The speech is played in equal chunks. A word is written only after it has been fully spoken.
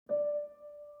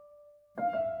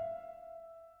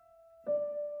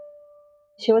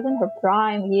She was in her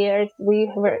prime years.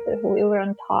 We were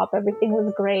on top. Everything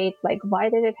was great. Like, why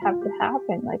did it have to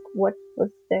happen? Like, what was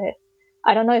the?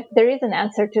 I don't know if there is an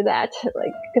answer to that.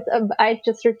 Like, because I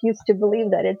just refuse to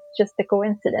believe that it's just a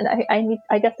coincidence.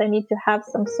 I guess I need to have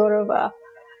some sort of a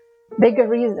bigger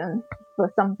reason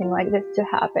for something like this to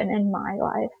happen in my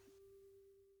life.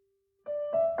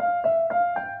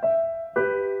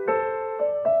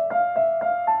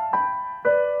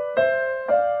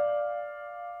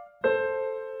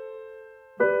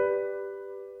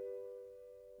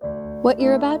 What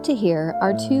you're about to hear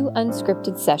are two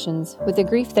unscripted sessions with a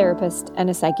grief therapist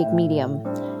and a psychic medium.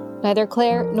 Neither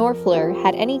Claire nor Fleur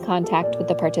had any contact with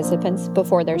the participants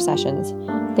before their sessions.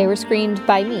 They were screened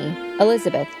by me,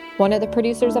 Elizabeth, one of the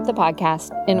producers of the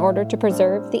podcast, in order to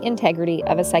preserve the integrity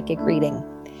of a psychic reading.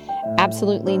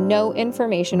 Absolutely no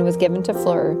information was given to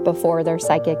Fleur before their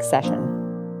psychic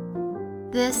session.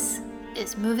 This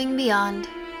is Moving Beyond,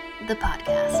 the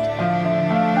podcast.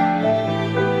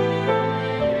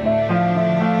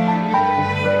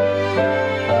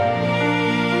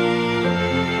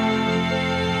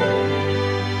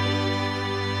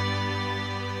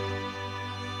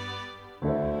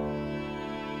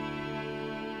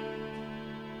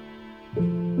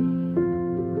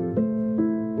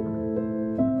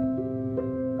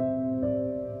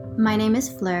 My name is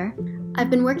Fleur. I've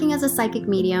been working as a psychic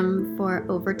medium for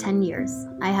over 10 years.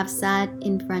 I have sat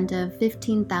in front of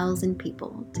 15,000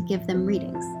 people to give them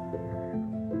readings.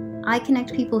 I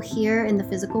connect people here in the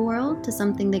physical world to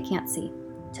something they can't see,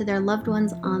 to their loved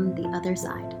ones on the other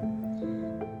side.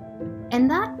 And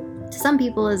that, to some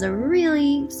people, is a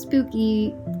really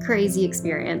spooky, crazy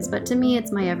experience, but to me,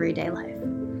 it's my everyday life.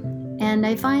 And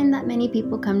I find that many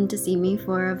people come to see me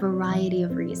for a variety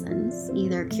of reasons,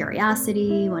 either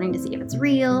curiosity, wanting to see if it's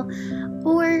real,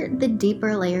 or the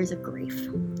deeper layers of grief,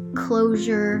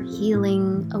 closure,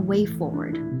 healing, a way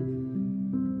forward.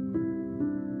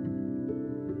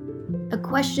 A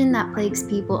question that plagues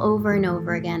people over and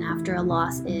over again after a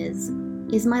loss is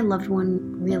my loved one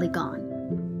really gone?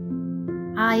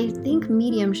 I think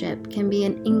mediumship can be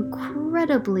an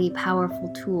incredibly powerful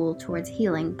tool towards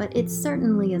healing, but it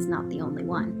certainly is not the only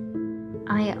one.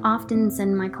 I often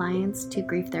send my clients to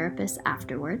grief therapists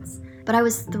afterwards, but I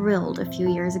was thrilled a few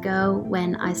years ago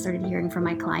when I started hearing from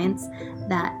my clients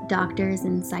that doctors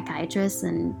and psychiatrists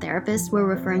and therapists were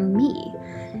referring me.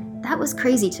 That was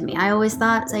crazy to me. I always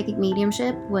thought psychic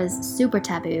mediumship was super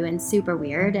taboo and super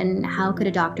weird, and how could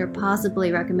a doctor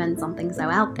possibly recommend something so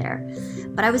out there?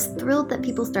 But I was thrilled that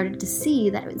people started to see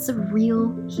that it's a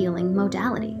real healing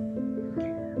modality.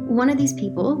 One of these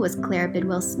people was Claire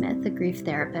Bidwell Smith, a grief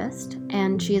therapist,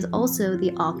 and she is also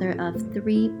the author of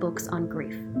 3 books on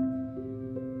grief.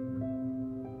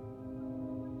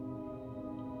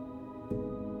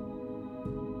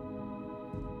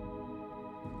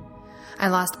 I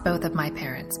lost both of my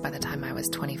parents by the time I was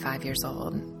 25 years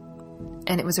old,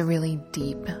 and it was a really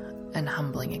deep and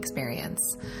humbling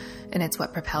experience, and it's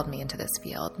what propelled me into this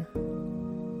field.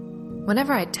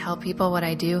 Whenever I tell people what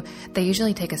I do, they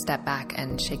usually take a step back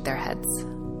and shake their heads.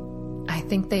 I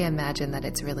think they imagine that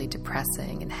it's really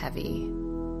depressing and heavy,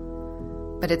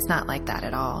 but it's not like that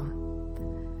at all.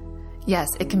 Yes,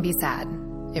 it can be sad,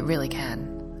 it really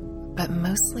can, but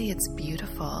mostly it's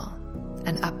beautiful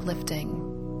and uplifting.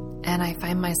 And I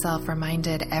find myself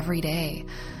reminded every day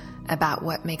about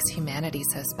what makes humanity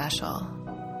so special.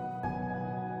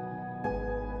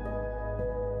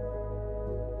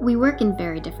 We work in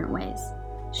very different ways.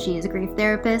 She is a grief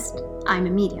therapist, I'm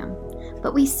a medium.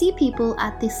 But we see people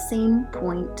at the same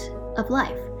point of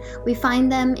life. We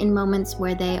find them in moments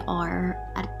where they are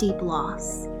at deep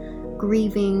loss,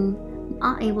 grieving,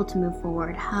 not able to move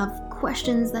forward, have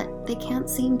questions that they can't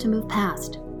seem to move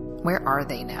past. Where are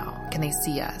they now? Can they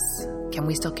see us? Can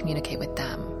we still communicate with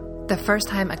them? The first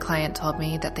time a client told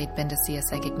me that they'd been to see a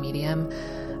psychic medium,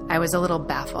 I was a little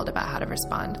baffled about how to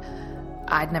respond.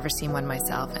 I'd never seen one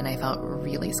myself, and I felt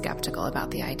really skeptical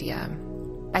about the idea.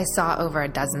 I saw over a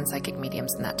dozen psychic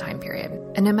mediums in that time period,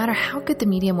 and no matter how good the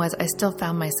medium was, I still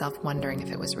found myself wondering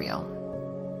if it was real.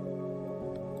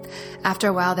 After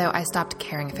a while, though, I stopped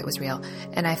caring if it was real,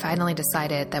 and I finally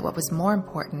decided that what was more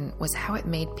important was how it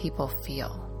made people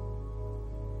feel.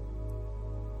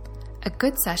 A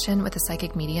good session with a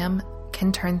psychic medium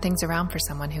can turn things around for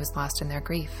someone who is lost in their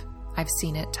grief. I've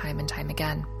seen it time and time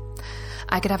again.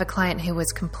 I could have a client who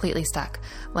was completely stuck,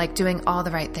 like doing all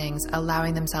the right things,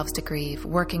 allowing themselves to grieve,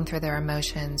 working through their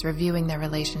emotions, reviewing their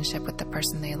relationship with the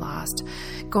person they lost,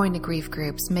 going to grief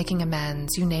groups, making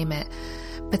amends, you name it.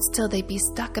 But still they'd be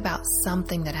stuck about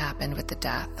something that happened with the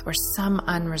death or some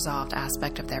unresolved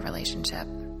aspect of their relationship.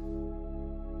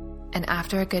 And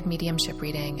after a good mediumship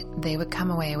reading, they would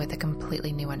come away with a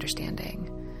completely new understanding.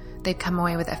 They'd come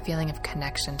away with a feeling of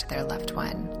connection to their loved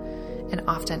one, and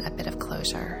often a bit of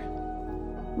closure.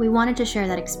 We wanted to share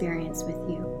that experience with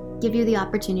you, give you the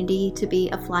opportunity to be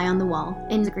a fly on the wall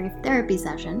in a grief therapy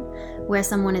session where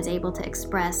someone is able to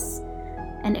express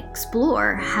and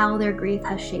explore how their grief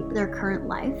has shaped their current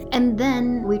life. And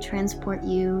then we transport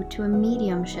you to a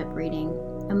mediumship reading,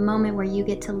 a moment where you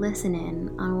get to listen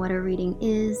in on what a reading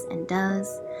is and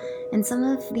does, and some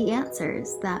of the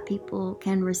answers that people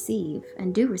can receive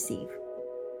and do receive.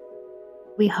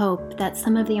 We hope that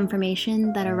some of the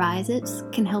information that arises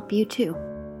can help you too,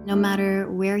 no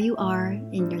matter where you are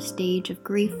in your stage of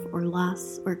grief or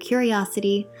loss or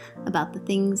curiosity about the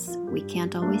things we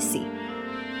can't always see.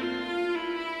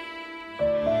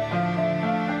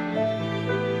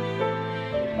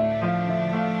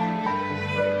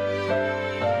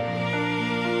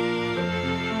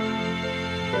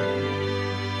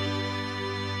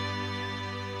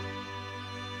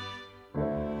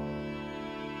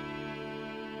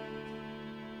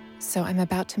 So I'm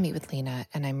about to meet with Lena,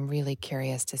 and I'm really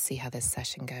curious to see how this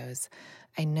session goes.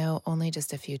 I know only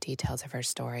just a few details of her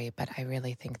story, but I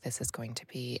really think this is going to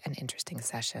be an interesting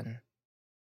session.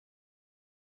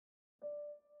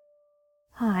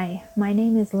 Hi, my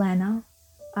name is Lena.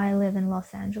 I live in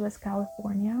Los Angeles,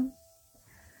 California.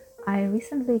 I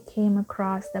recently came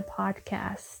across the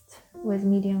podcast with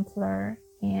Medium Fleur,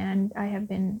 and I have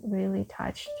been really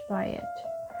touched by it.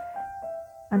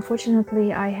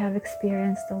 Unfortunately, I have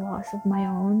experienced a loss of my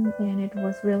own, and it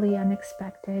was really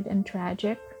unexpected and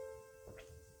tragic.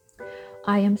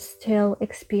 I am still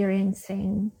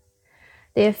experiencing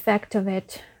the effect of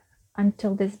it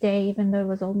until this day, even though it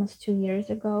was almost 2 years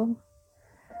ago.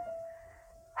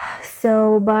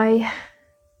 So by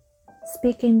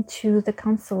speaking to the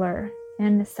counselor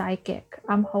and the psychic,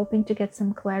 I'm hoping to get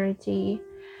some clarity,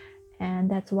 and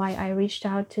that's why I reached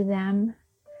out to them.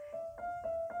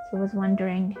 So I was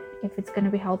wondering if it's going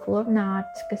to be helpful or not,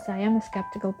 because I am a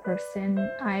skeptical person.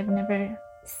 I've never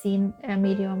seen a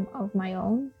medium of my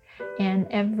own, and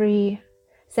every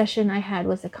session I had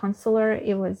with a counselor,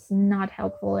 it was not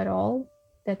helpful at all.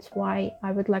 That's why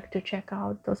I would like to check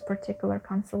out those particular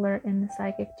counselor and the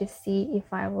psychic to see if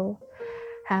I will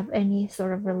have any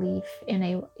sort of relief and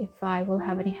if I will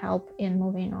have any help in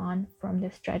moving on from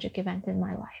this tragic event in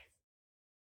my life.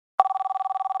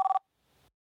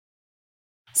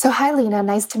 So hi, Lena.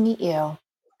 Nice to meet you.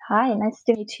 Hi, nice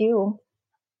to meet you.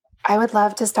 I would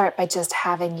love to start by just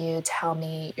having you tell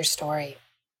me your story.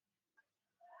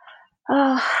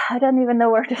 I don't even know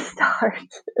where to start.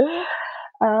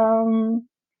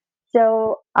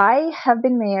 So I have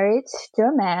been married to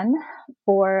a man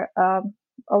for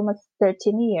almost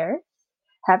 13 years,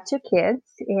 have 2 kids,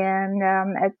 and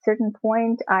at a certain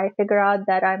point I figure out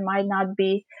that I might not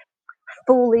be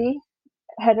fully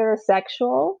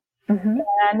heterosexual,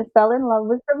 and fell in love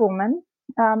with a woman.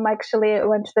 Actually, I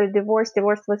went through a divorce.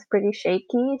 Divorce was pretty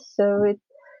shaky, so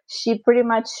she pretty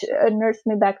much nursed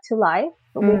me back to life.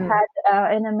 We had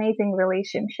an amazing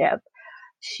relationship.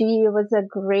 She was a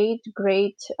great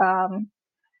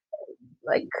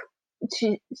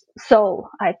soul,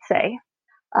 I'd say.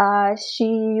 She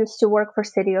used to work for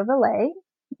City of LA,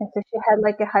 and so she had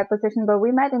like a high position, but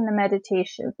we met in the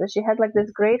meditation. So she had like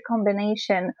this great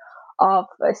combination of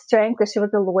strength, because she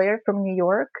was a lawyer from New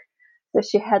York. So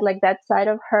she had like that side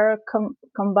of her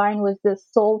combined with the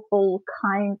soulful,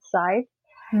 kind side.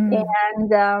 And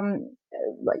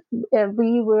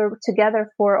we were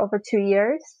together for over 2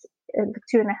 years,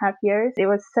 2.5 years. It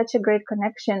was such a great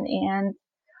connection, and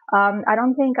I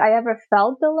don't think I ever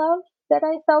felt the love that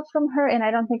I felt from her, and I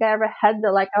don't think I ever had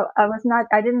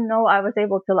I didn't know I was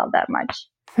able to love that much.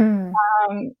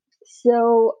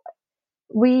 So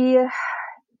we,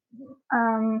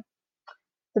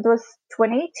 it was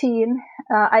 2018.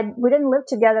 We didn't live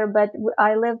together, but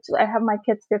I have my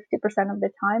kids 50% of the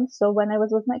time. So when I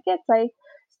was with my kids, I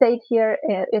stayed here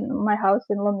in my house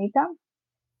in Lomita.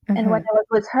 And when I was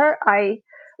with her, I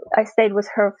stayed with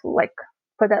her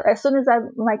for that. As soon as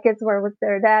my kids were with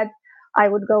their dad, I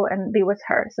would go and be with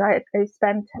her. So I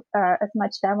spent as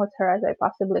much time with her as I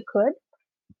possibly could.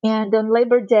 And on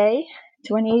Labor Day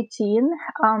 2018,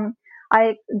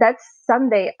 that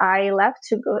Sunday I left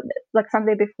to go,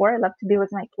 Sunday before I left to be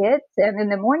with my kids. And in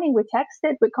the morning we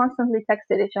constantly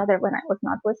texted each other when I was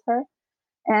not with her.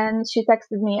 And she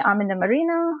texted me, "I'm in the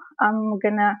marina. I'm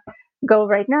gonna go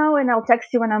right now, and I'll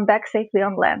text you when I'm back safely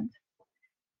on land."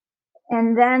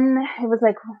 And then it was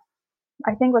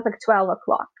I think it was 12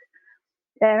 o'clock.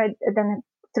 And then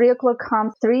 3 o'clock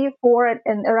comes, 3, 4,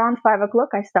 and around 5 o'clock,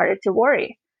 I started to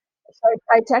worry. So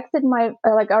I texted my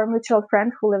our mutual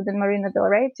friend who lived in Marina del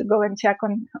Rey to go and check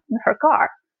on her car.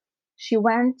 She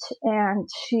went and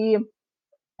she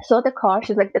saw the car.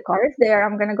 She's like, the car is there.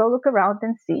 I'm gonna go look around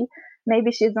and see.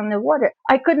 Maybe she's on the water.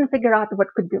 I couldn't figure out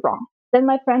what could be wrong. Then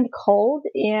my friend called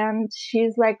and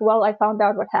she's like, well, I found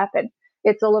out what happened.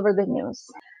 It's all over the news.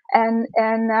 And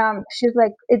she's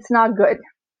like, it's not good.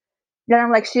 Then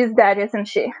I'm like, she's dead, isn't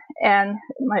she? And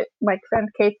my friend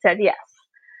Kate said yes.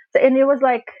 So, and it was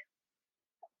like,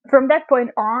 from that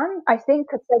point on, I think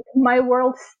it's like my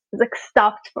world like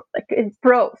stopped, like it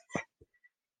froze.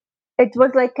 It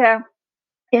was like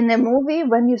in a movie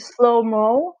when you slow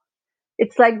mo,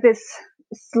 it's like this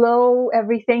slow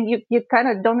everything. You kind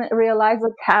of don't realize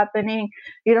what's happening.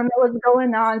 You don't know what's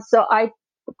going on. So I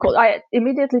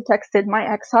immediately texted my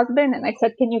ex-husband and I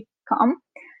said, "Can you come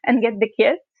and get the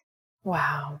kids?"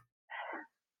 Wow.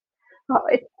 Oh,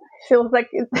 it feels like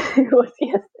it was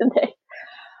yesterday.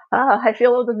 I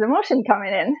feel all this emotion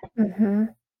coming in. Mm-hmm.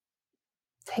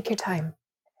 Take your time.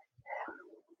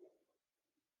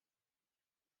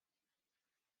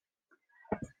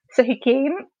 So he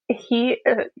came. He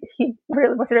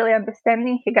was really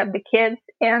understanding. He got the kids,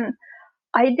 and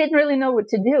I didn't really know what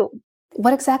to do.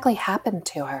 What exactly happened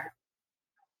to her?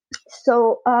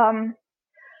 So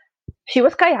she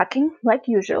was kayaking like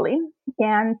usually,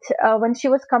 and when she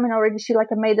was coming already, she like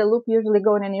made a loop, usually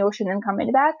going in the ocean and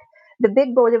coming back. The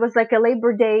big boat, it was like a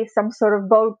Labor Day, some sort of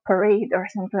boat parade or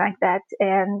something like that,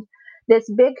 and this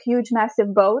big, huge,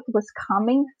 massive boat was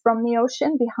coming from the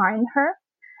ocean behind her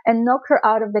and knocked her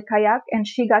out of the kayak, and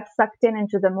she got sucked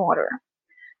into the motor.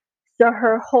 So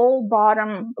her whole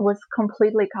bottom was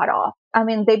completely cut off. I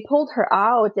mean, they pulled her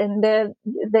out, and it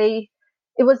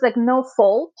was like no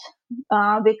fault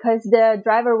because the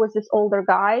driver was this older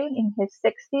guy in his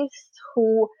 60s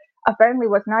who apparently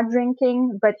was not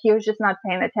drinking, but he was just not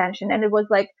paying attention. And it was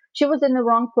like she was in the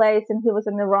wrong place and he was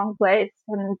in the wrong place,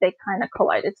 and they kind of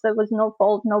collided. So it was no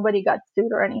fault. Nobody got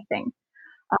sued or anything.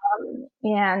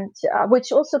 And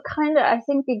which also kind of, I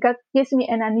think gives me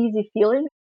an uneasy feeling.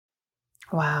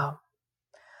 Wow.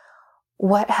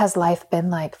 What has life been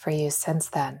like for you since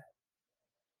then?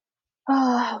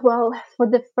 Well, for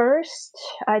the first,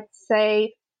 I'd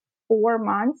say 4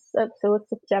 months, so it's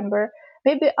September,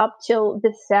 maybe up till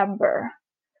December,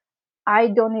 I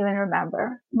don't even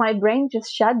remember. My brain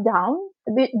just shut down.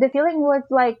 The feeling was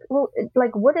like, well,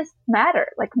 like what does matter?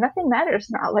 Like nothing matters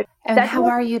now. Like, and how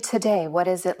are you today? What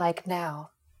is it like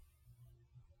now?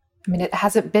 I mean, it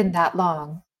hasn't been that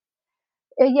long.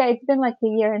 Yeah, it's been like a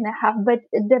year and a half, but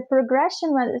the progression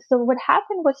was, so what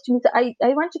happened was to me,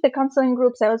 I went to the counseling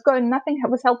groups. I was going, nothing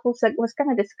was helpful. So it was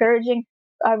kind of discouraging.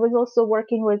 I was also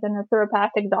working with a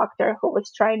naturopathic doctor who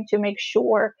was trying to make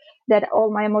sure that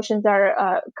all my emotions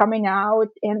are coming out.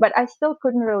 But I still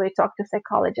couldn't really talk to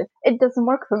psychologists. It doesn't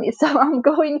work for me. So I'm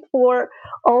going for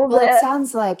all Well, it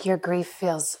sounds like your grief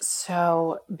feels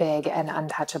so big and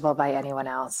untouchable by anyone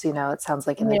else. You know, it sounds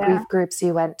like in the grief groups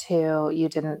you went to, you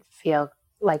didn't feel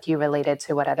like you related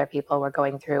to what other people were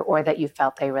going through, or that you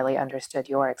felt they really understood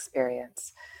your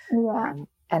experience. Yeah.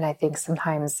 And I think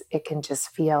sometimes it can just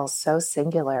feel so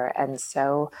singular and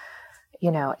so,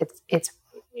 you know,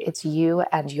 it's you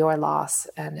and your loss.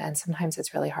 And sometimes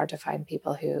it's really hard to find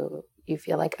people who you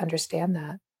feel like understand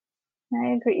that. I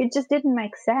agree. It just didn't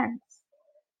make sense.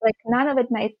 Like none of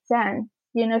it made sense.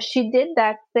 You know, she did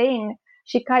that thing.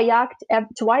 She kayaked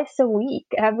twice a week,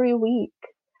 every week.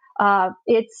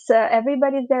 It's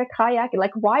everybody's there kayaking.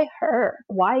 Like, why her?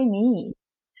 Why me?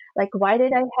 Like, why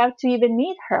did I have to even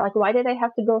meet her? Like, why did I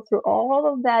have to go through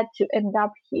all of that to end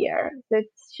up here?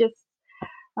 It's just,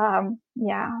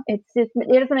 it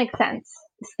doesn't make sense.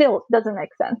 Still doesn't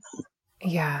make sense.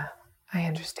 Yeah, I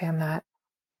understand that.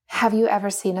 Have you ever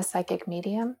seen a psychic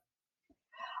medium?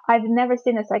 I've never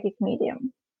seen a psychic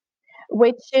medium,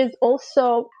 which is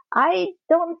also, I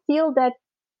don't feel that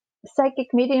psychic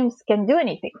mediums can do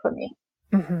anything for me.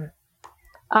 Mm-hmm.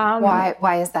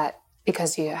 Why is that?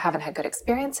 Because you haven't had good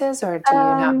experiences, or do you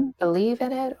not believe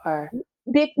in it, or?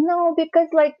 No, because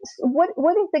like, what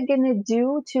is it gonna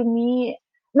do to me?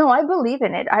 No, I believe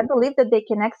in it. I believe that they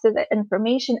can access the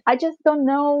information. I just don't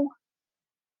know.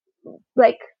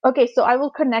 Like, okay, so I will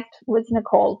connect with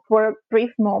Nicole for a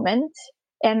brief moment,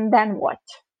 and then what?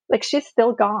 Like, she's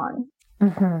still gone.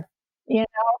 Mm-hmm. You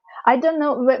know, I don't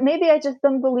know. But maybe I just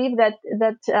don't believe that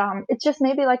it's just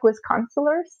maybe like with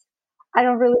counselors. I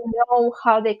don't really know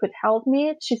how they could help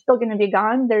me. She's still going to be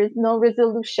gone. There is no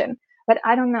resolution, but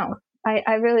I don't know.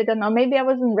 I really don't know. Maybe I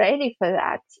wasn't ready for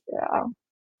that.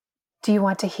 Do you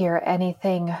want to hear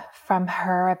anything from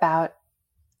her about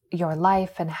your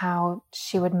life and how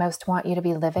she would most want you to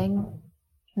be living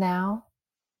now?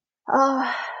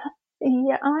 Uh,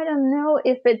 yeah, I don't know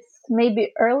if it's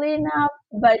maybe early enough,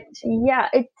 but yeah,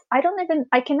 I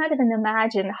cannot even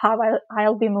imagine how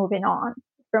I'll be moving on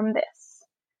from this.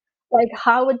 Like,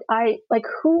 how would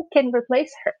who can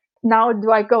replace her? Now,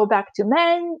 do I go back to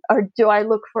men or do I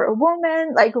look for a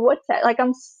woman? Like, what's that? Like,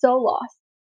 I'm so lost.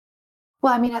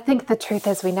 Well, I mean, I think the truth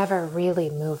is we never really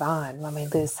move on when we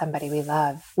lose somebody we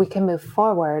love. We can move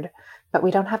forward, but we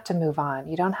don't have to move on.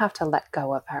 You don't have to let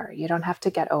go of her. You don't have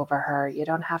to get over her. You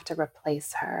don't have to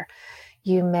replace her.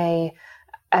 You may,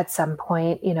 at some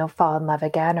point, fall in love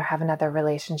again or have another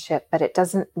relationship, but it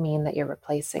doesn't mean that you're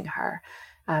replacing her.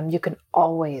 You can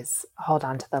always hold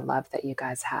on to the love that you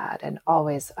guys had, and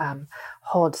always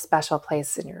hold special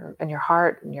place in your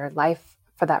heart and your life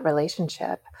for that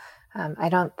relationship.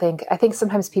 I think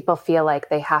sometimes people feel like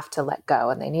they have to let go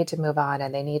and they need to move on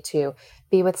and they need to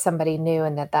be with somebody new,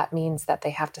 and that means that they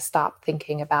have to stop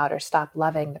thinking about or stop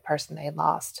loving the person they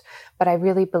lost. But I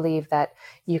really believe that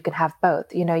you can have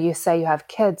both. You say you have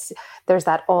kids. There's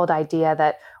that old idea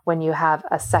that when you have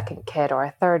a second kid or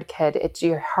a third kid,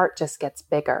 your heart just gets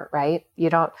bigger, right? You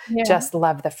don't just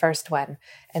love the first one.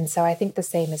 And so I think the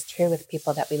same is true with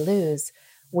people that we lose.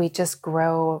 We just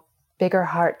grow bigger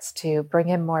hearts to bring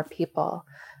in more people.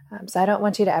 So I don't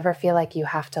want you to ever feel like you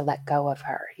have to let go of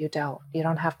her. You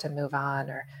don't have to move on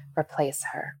or replace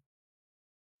her.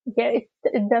 Yeah,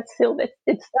 it does feel that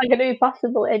it's not going to be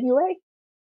possible anyway.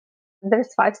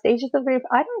 There's 5 stages of grief.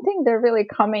 I don't think they're really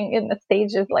coming in the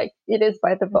stages like it is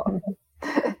by the book.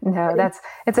 No,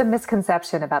 it's a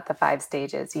misconception about the 5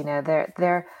 stages.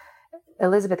 They're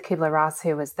Elizabeth Kubler-Ross,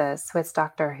 who was the Swiss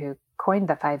doctor who coined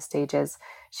the 5 stages,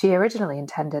 she originally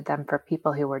intended them for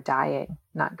people who were dying,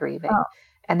 not grieving. Oh.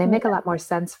 And they make a lot more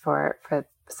sense for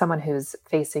someone who's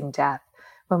facing death.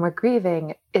 When we're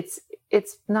grieving, it's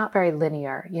not very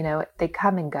linear. They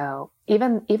come and go.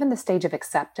 Even the stage of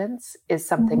acceptance is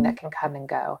something that can come and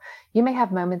go. You may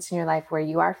have moments in your life where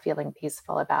you are feeling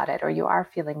peaceful about it, or you are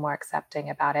feeling more accepting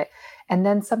about it. And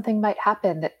then something might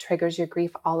happen that triggers your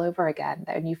grief all over again,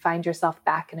 and you find yourself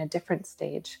back in a different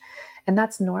stage. And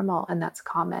that's normal and that's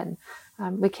common.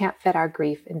 We can't fit our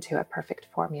grief into a perfect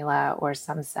formula or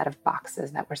some set of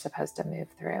boxes that we're supposed to move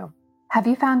through. Have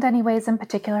you found any ways in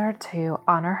particular to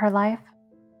honor her life?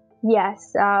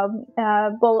 Yes.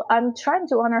 Well, I'm trying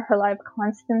to honor her life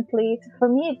constantly. For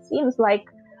me, it seems like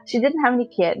she didn't have any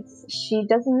kids. She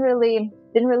didn't really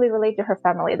relate to her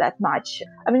family that much.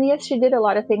 I mean, yes, she did a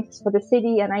lot of things for the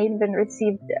city, and I even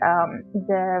received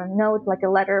the note, like a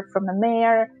letter from the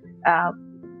mayor,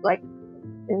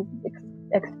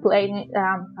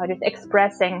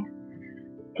 expressing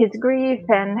his grief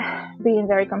and being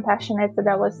very compassionate. So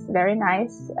that was very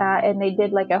nice. And they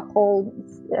did like a whole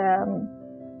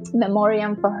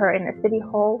memoriam for her in the city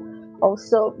hall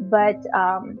also. But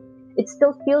it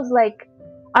still feels like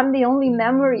I'm the only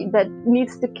memory that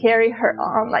needs to carry her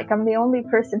on. Like, I'm the only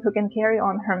person who can carry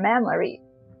on her memory.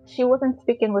 She wasn't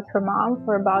speaking with her mom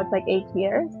for about 8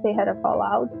 years. They had a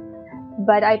fallout.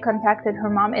 But I contacted her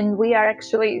mom, and we are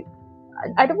actually,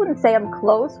 I wouldn't say I'm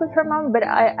close with her mom, but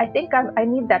I think I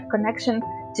need that connection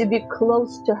to be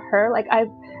close to her. Like,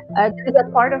 there's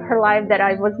a part of her life that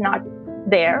I was not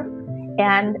there.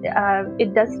 And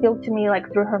it does feel to me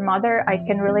like through her mother, I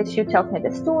can relate. She tells me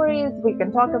the stories. We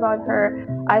can talk about her.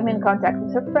 I'm in contact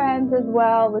with her friends as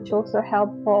well, which also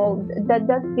helpful. That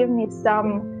does give me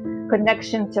some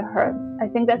connection to her. I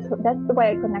think that's the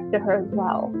way I connect to her as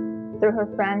well, through her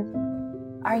friends.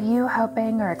 Are you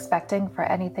hoping or expecting for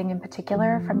anything in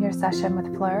particular from your session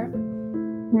with Fleur?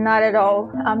 Not at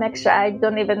all. I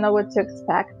don't even know what to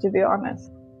expect, to be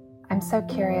honest. I'm so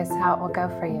curious how it will go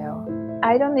for you.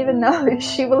 I don't even know if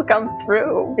she will come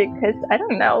through, because I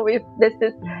don't know if this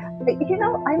is,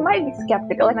 I might be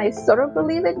skeptical and I sort of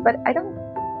believe it, but I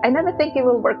never think it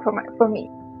will work for me.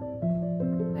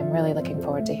 I'm really looking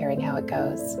forward to hearing how it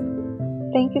goes.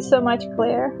 Thank you so much,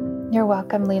 Claire. You're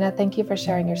welcome, Lena. Thank you for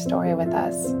sharing your story with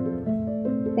us.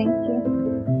 Thank you.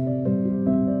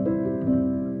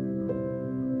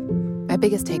 My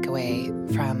biggest takeaway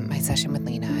from my session with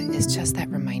Lena is just that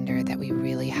reminder that we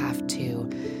really have to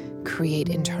create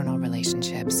internal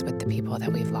relationships with the people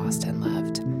that we've lost and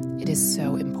loved. It is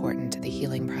so important to the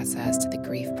healing process, to the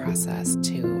grief process,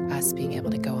 to us being able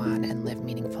to go on and live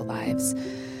meaningful lives,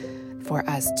 for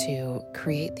us to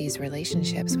create these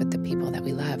relationships with the people that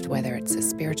we loved, whether it's a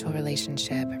spiritual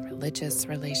relationship, a religious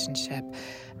relationship,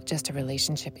 just a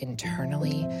relationship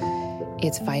internally.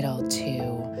 It's vital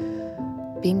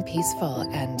to being peaceful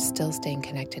and still staying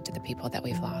connected to the people that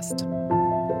we've lost.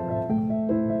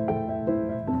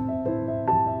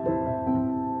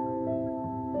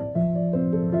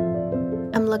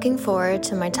 I'm looking forward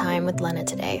to my time with Lena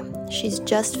today. She's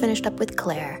just finished up with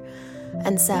Claire,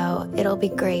 and so it'll be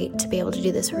great to be able to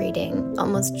do this reading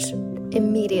almost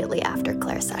immediately after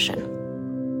Claire's session.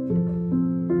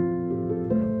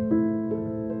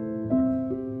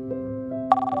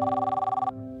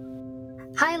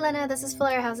 Hi, Lena. This is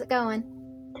Fleur. How's it going?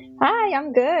 Hi,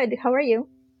 I'm good. How are you?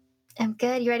 I'm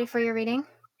good. You ready for your reading?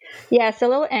 Yes, a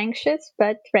little anxious,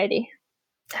 but ready.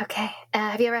 Okay.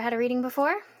 Have you ever had a reading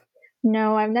before?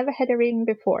 No, I've never had a reading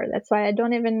before. That's why I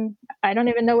don't even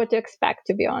know what to expect,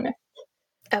 to be honest.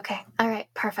 Okay. All right.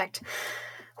 Perfect.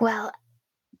 Well,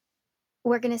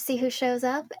 we're going to see who shows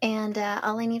up, and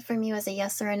all I need from you is a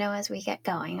yes or a no as we get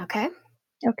going, okay?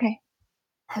 Okay.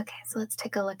 Okay, so let's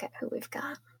take a look at who we've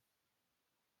got.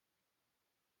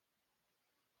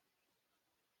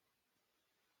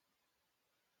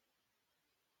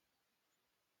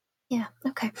 Yeah,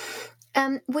 okay.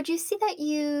 Would you see that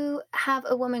you have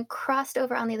a woman crossed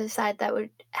over on the other side that would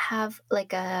have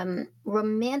like a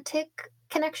romantic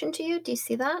connection to you? Do you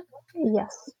see that?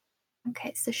 Yes.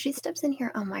 Okay, so she steps in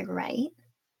here on my right.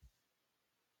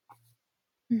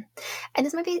 And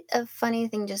this might be a funny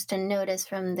thing just to notice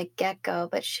from the get-go,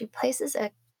 but she places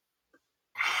a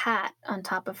hat on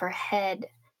top of her head,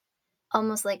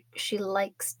 almost like she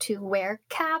likes to wear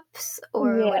caps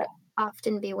or would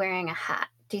often be wearing a hat.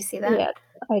 Do you see that? Yes,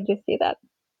 I do see that.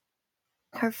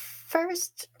 Her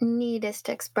first need is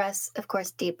to express, of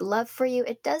course, deep love for you.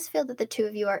 It does feel that the two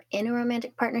of you are in a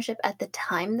romantic partnership at the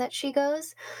time that she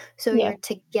goes. So you're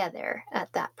together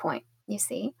at that point, you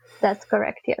see? That's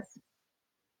correct, yes.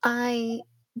 I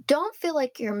don't feel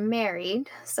like you're married,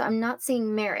 so I'm not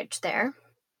seeing marriage there.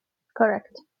 Correct.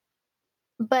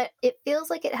 But it feels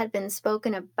like it had been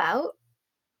spoken about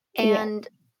and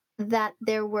that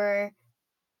there were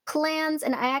plans,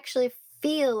 and I actually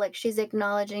feel like she's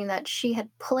acknowledging that she had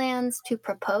plans to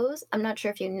propose. I'm not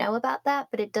sure if you know about that,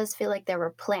 but it does feel like there were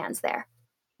plans there.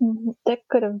 Mm-hmm. That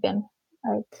could have been.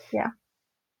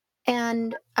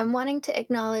 And I'm wanting to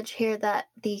acknowledge here that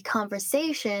the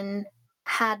conversation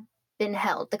had been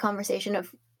held, the conversation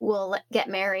of we'll get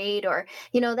married, or,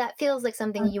 that feels like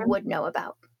something you would know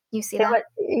about. You see that?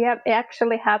 It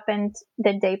actually happened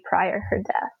the day prior her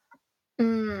death.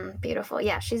 Beautiful.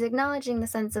 Yeah, she's acknowledging the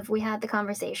sense of we had the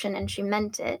conversation and she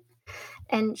meant it.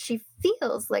 And she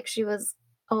feels like she was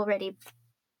already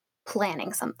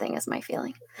planning something, is my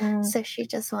feeling. So she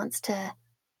just wants to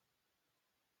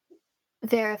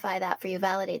verify that for you,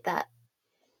 validate that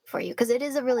for you, because it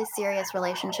is a really serious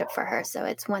relationship for her. So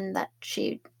it's one that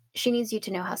she needs you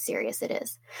to know how serious it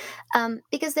is.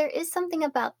 Because there is something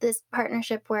about this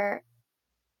partnership where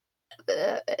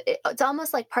it's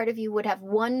almost like part of you would have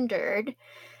wondered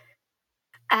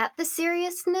at the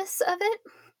seriousness of it.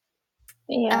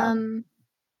 Yeah.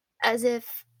 As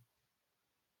if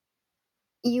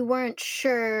you weren't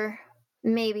sure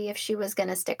maybe if she was going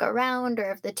to stick around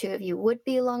or if the two of you would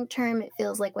be long term. It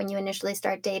feels like when you initially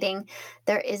start dating,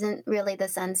 there isn't really the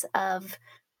sense of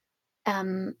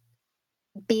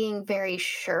being very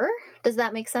sure. Does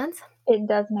that make sense? It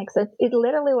does make sense. It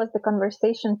literally was the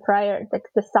conversation prior, like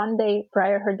the Sunday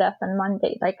prior her death on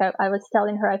Monday. Like I was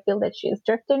telling her, I feel that she's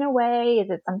drifting away. Is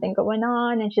it something going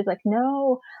on? And she's like,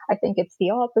 no, I think it's the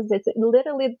opposite.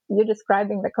 Literally, you're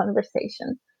describing the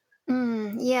conversation.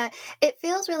 Yeah, it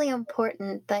feels really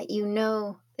important that you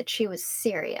know that she was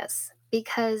serious,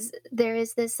 because there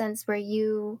is this sense where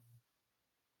you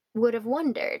would have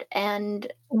wondered.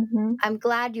 And I'm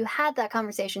glad you had that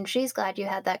conversation. She's glad you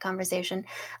had that conversation.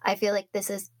 I feel like this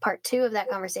is part 2 of that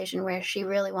conversation where she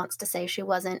really wants to say she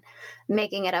wasn't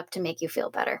making it up to make you feel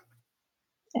better.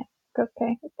 Yeah.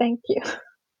 Okay. Thank you.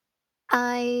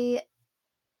 I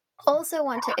also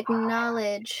want to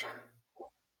acknowledge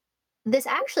this.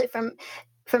 Actually,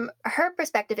 from her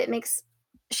perspective,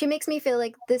 she makes me feel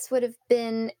like this would have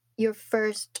been your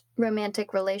first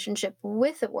romantic relationship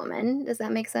with a woman. Does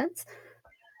that make sense?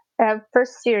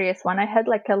 First serious one. I had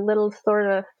like a little sort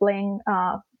of fling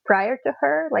prior to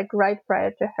her, like right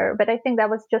prior to her. But I think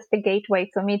that was just a gateway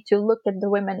for me to look at the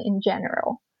women in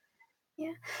general.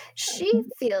 Yeah. She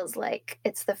feels like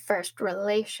it's the first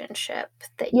relationship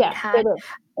that you'd had.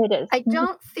 It is. I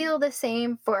don't feel the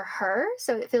same for her.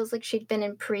 So it feels like she'd been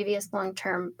in previous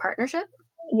long-term partnership.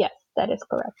 Yes, that is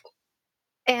correct.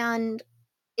 And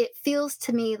it feels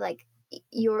to me like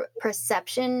your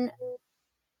perception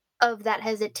of that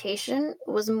hesitation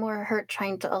was more her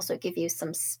trying to also give you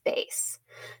some space.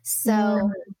 So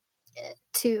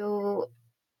to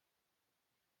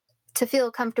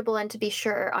feel comfortable and to be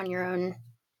sure on your own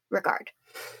regard.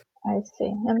 I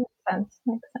see. That makes sense.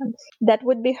 That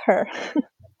would be her,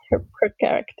 her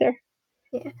character.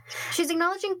 Yeah. She's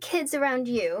acknowledging kids around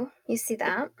you. You see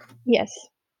that? Yes.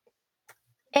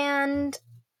 And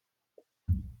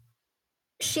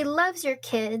she loves your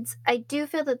kids. I do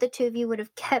feel that the two of you would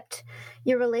have kept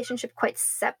your relationship quite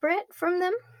separate from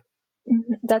them.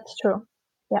 That's true.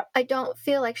 Yeah. I don't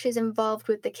feel like she's involved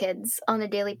with the kids on a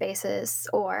daily basis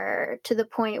or to the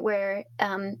point where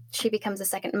she becomes a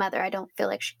second mother. I don't feel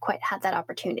like she quite had that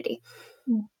opportunity.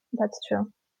 That's true.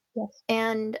 Yes.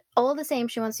 And all the same,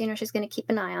 she wants you to know she's going to keep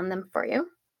an eye on them for you.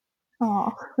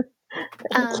 Oh.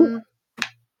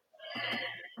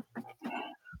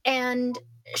 And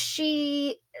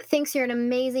she thinks you're an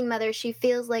amazing mother. She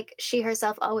feels like she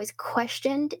herself always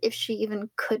questioned if she even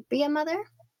could be a mother.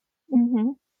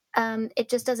 It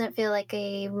just doesn't feel like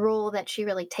a role that she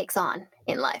really takes on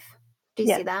in life. Do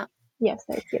you see that? Yes,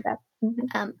 I see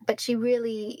that. But she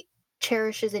really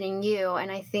cherishes it in you.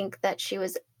 And I think that she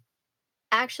was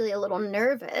actually a little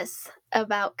nervous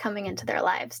about coming into their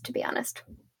lives, to be honest.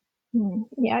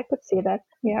 Yeah, I could see that.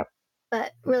 Yeah.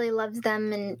 But really loves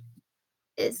them and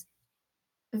is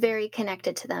very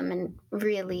connected to them and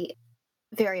really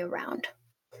very around.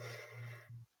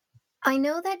 I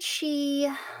know that she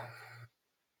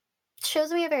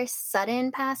shows me a very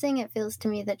sudden passing. It feels to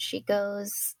me that she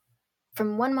goes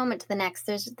from one moment to the next.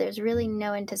 There's really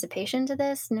no anticipation to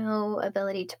this, no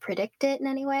ability to predict it in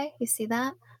any way. You see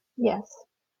that? Yes.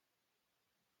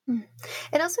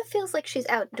 It also feels like she's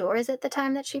outdoors at the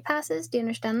time that she passes. Do you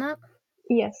understand that?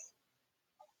 Yes.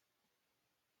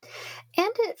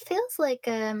 And it feels like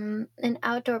an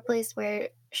outdoor place where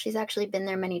she's actually been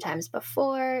there many times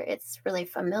before. It's really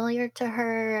familiar to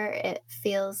her. It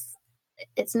feels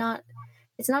it's not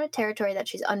a territory that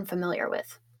she's unfamiliar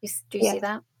with. Do you see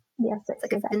that? Yes, it's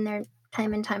like I've been there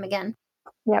time and time again.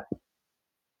 Yep.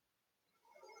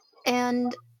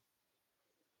 And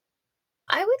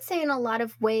I would say in a lot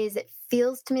of ways, it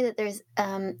feels to me that there's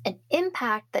an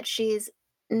impact that she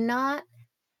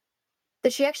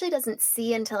actually doesn't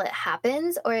see until it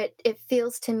happens, or it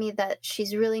feels to me that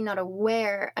she's really not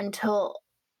aware until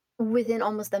within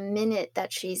almost a minute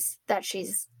that she's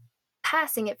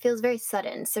passing. It feels very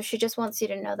sudden. So she just wants you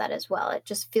to know that as well. It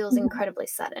just feels incredibly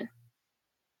sudden.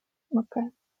 Okay.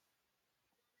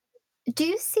 Do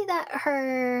you see that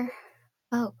her...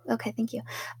 Oh, okay, thank you.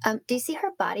 Do you see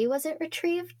her body wasn't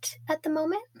retrieved at the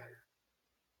moment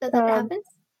that happens?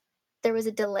 There was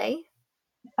a delay?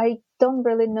 I don't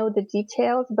really know the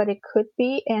details, but it could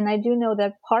be. And I do know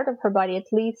that part of her body, at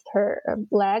least her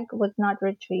leg, was not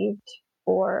retrieved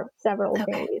for several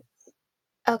days.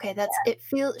 Okay, it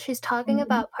feels she's talking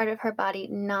about part of her body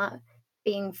not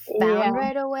being found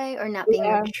right away or not being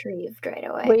retrieved right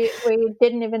away. We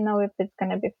didn't even know if it's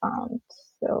going to be found,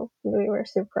 so we were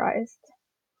surprised.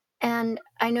 And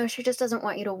I know she just doesn't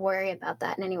want you to worry about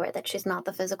that in any way, that she's not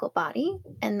the physical body,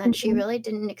 and that she really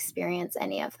didn't experience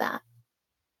any of that.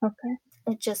 Okay.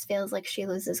 It just feels like she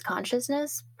loses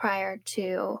consciousness prior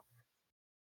to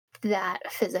that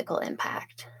physical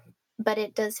impact. But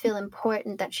it does feel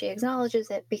important that she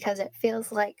acknowledges it, because it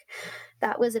feels like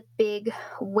that was a big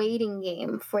waiting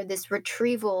game for this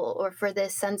retrieval, or for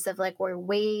this sense of like, we're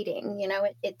waiting,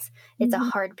 it's a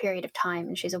hard period of time,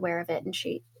 and she's aware of it, and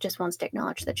she just wants to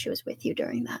acknowledge that she was with you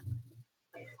during that.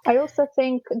 I also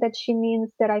think that she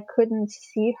means that I couldn't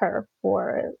see her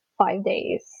for 5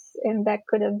 days, and that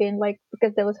could have been like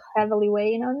because that was heavily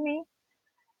weighing on me.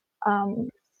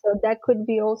 So that could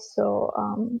be also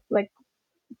like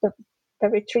the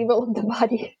retrieval of the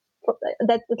body.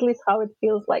 That's at least how it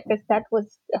feels like, because that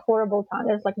was a horrible time.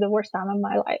 It was like the worst time of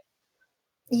my life.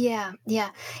 Yeah.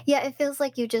 It feels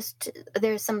like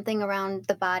there's something around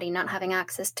the body not having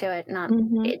access to it,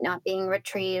 it not being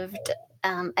retrieved.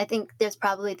 I think there's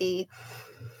probably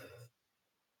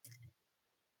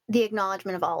the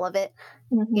acknowledgement of all of it.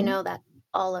 That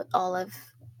all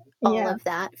of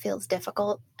that feels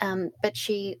difficult. But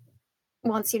she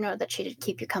wants you to know that she did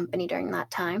keep you company during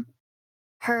that time.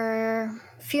 Her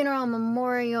funeral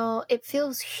memorial, it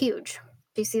feels huge.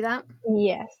 Do you see that?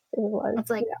 Yes, it was.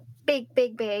 It's like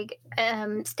big,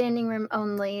 standing room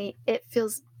only. It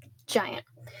feels giant.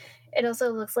 It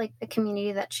also looks like the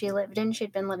community that she lived in,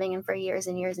 she'd been living in for years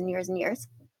and years and years and years.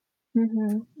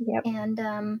 Yep.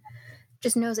 And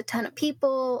just knows a ton of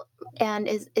people, and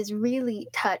is really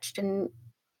touched and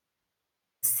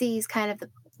sees kind of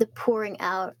the pouring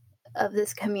out of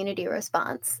this community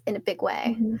response in a big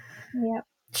way. Yep.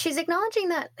 She's acknowledging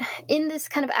that in this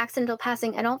kind of accidental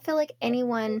passing, I don't feel like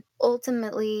anyone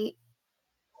ultimately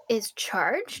is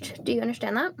charged. Do you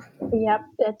understand that? Yep,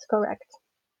 that's correct.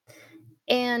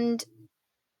 And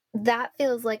that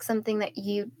feels like something that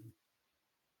you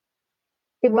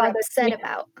were upset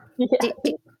about.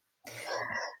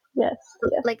 Yeah. Yes.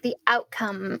 Like the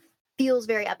outcome feels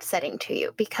very upsetting to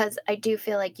you, because I do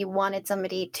feel like you wanted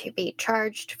somebody to be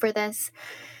charged for this.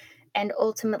 And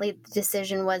ultimately the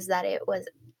decision was that it was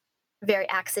very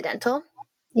accidental.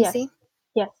 You Yes. see?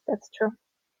 Yes, that's true.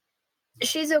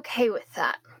 She's okay with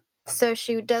that. So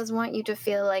she does want you to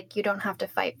feel like you don't have to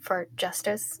fight for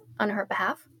justice on her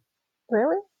behalf.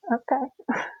 Really?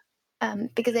 Okay.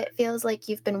 Because it feels like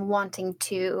you've been wanting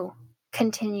to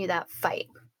continue that fight.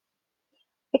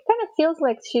 It kind of feels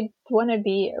like she'd want to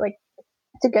be like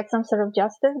to get some sort of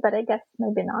justice, but I guess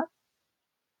maybe not.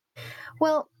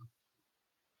 Well,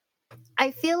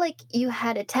 I feel like you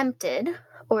had attempted,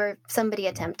 or somebody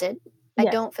attempted. I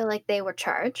Yes. don't feel like they were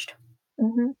charged.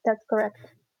 That's correct.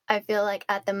 I feel like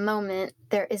at the moment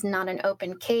there is not an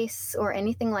open case or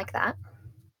anything like that.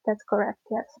 That's correct.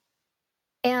 Yes.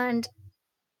 And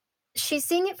she's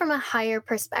seeing it from a higher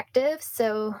perspective.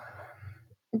 So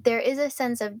there is a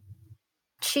sense of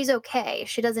she's okay.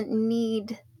 She doesn't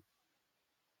need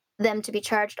them to be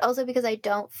charged. Also, because I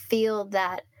don't feel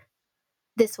that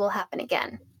this will happen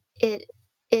again. It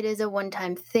is a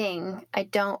one-time thing. I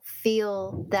don't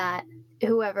feel that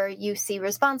whoever you see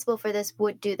responsible for this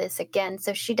would do this again.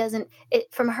 So she doesn't,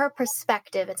 from her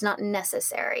perspective, it's not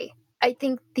necessary. I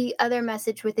think the other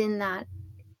message within that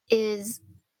is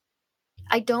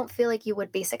I don't feel like you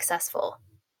would be successful.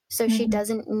 So she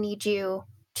doesn't need you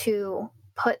to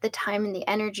put the time and the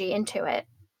energy into it.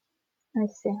 I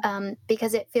see.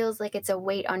 Because it feels like it's a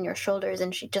weight on your shoulders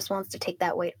and she just wants to take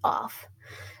that weight off.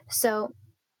 So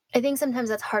I think sometimes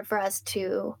that's hard for us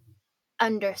to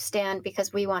understand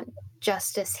because we want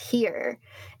justice here.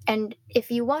 And if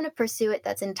you want to pursue it,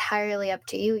 that's entirely up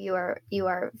to you. You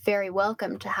are very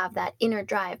welcome to have that inner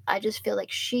drive. I just feel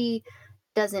like she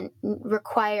doesn't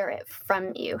require it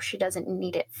from you. She doesn't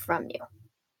need it from you.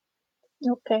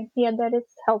 Okay. Yeah, that is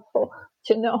helpful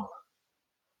to know.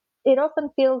 It often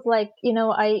feels like,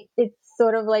 it's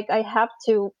sort of like I have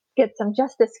to get some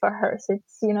justice for her. So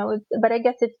it's, but I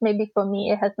guess it's maybe for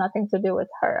me, it has nothing to do with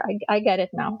her. I get it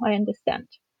now. I understand.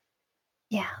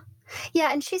 Yeah.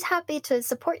 Yeah. And she's happy to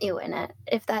support you in it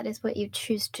if that is what you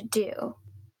choose to do.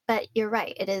 But you're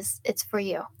right. It's for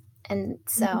you. And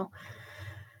so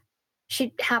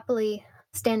she'd happily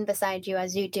stand beside you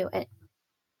as you do it.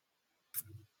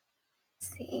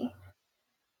 Let's see.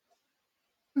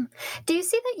 Do you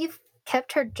see that you've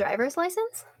kept her driver's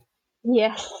license?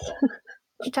 Yes.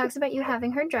 She talks about you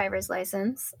having her driver's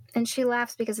license, and she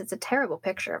laughs because it's a terrible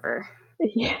picture of her.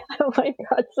 Yeah. Oh my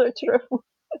God, so true.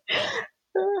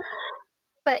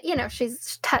 But,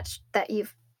 she's touched that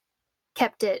you've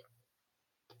kept it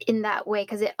in that way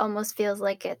because it almost feels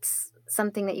like it's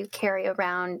something that you carry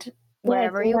around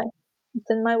wherever you are. It's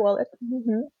in my wallet.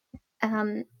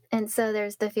 And so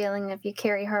there's the feeling of you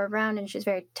carry her around, and she's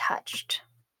very touched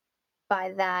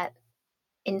by that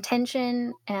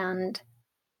intention and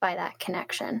by that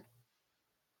connection.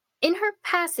 In her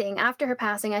passing, after her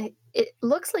passing, it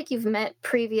looks like you've met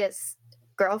previous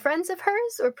girlfriends of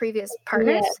hers or previous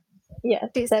partners. Yes,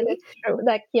 that is true.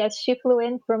 Like, yes, she flew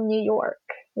in from New York,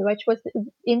 which was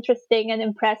interesting and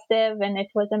impressive, and it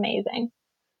was amazing.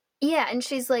 Yeah, and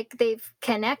she's like, they've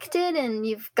connected, and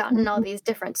you've gotten all these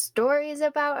different stories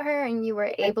about her, and you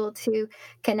were able to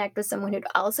connect with someone who'd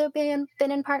also been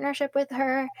in partnership with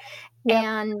her. Yep.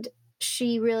 And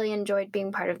she really enjoyed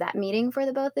being part of that meeting for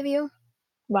the both of you.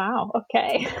 Wow,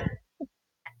 okay.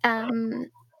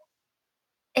 And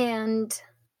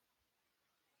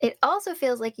it also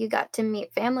feels like you got to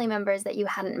meet family members that you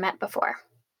hadn't met before.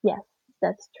 Yes,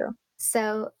 that's true.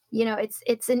 So,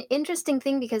 it's an interesting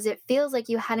thing because it feels like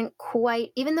you hadn't quite,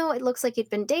 even though it looks like you'd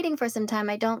been dating for some time,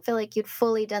 I don't feel like you'd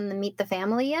fully done the meet the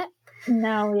family yet.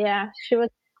 No, yeah. She was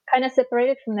kind of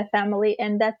separated from the family,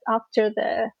 and that's after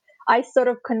I sort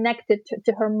of connected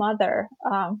to her mother.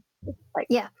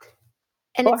 Yeah.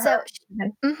 And it's so,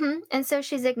 and so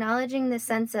she's acknowledging the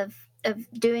sense of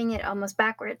doing it almost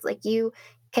backwards. Like you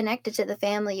connected to the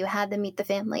family, you had them meet the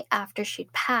family after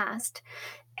she'd passed.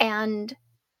 And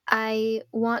I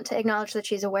want to acknowledge that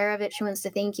she's aware of it. She wants to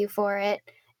thank you for it.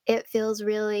 It feels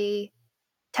really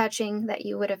touching that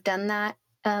you would have done that.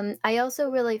 I also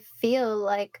really feel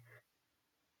like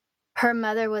her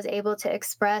mother was able to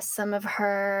express some of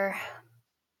her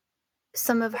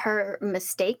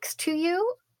mistakes to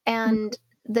you and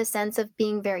the sense of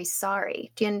being very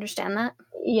sorry. Do you understand that?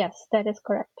 Yes, that is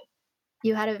correct.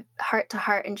 You had a heart to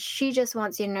heart, and she just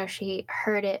wants you to know she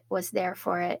heard it, was there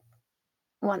for it,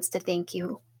 wants to thank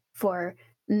you for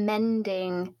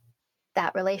mending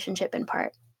that relationship in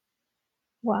part.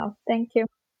 Wow, thank you.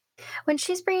 When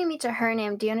she's bringing me to her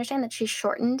name, do you understand that she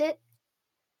shortened it?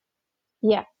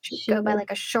 Yeah. She go by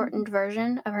like a shortened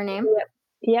version of her name? Yep.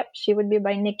 Yep, she would be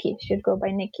by Nikki. She'd go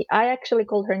by Nikki. I actually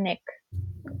called her Nick.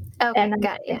 Okay,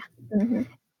 got it. Yeah. Mm-hmm.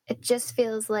 It just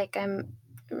feels like I'm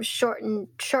shortened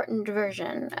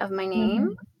version of my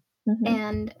name. Mm-hmm.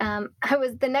 And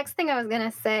the next thing I was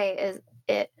gonna say is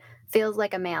it feels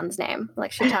like a man's name.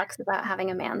 Like she talks about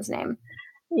having a man's name.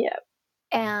 Yeah.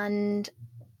 And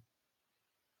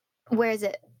wears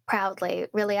it proudly,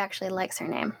 really actually likes her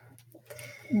name.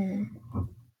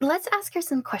 Let's ask her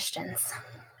some questions.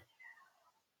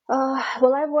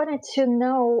 Well, I wanted to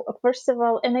know, first of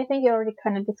all, and I think you already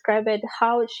kind of described it,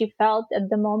 how she felt at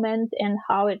the moment and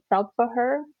how it felt for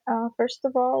her. First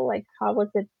of all, like, how was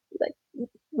it? Like,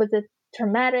 was it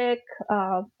traumatic?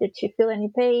 Did she feel any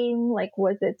pain? Like,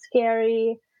 was it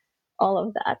scary? All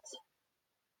of that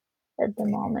at the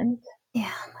moment.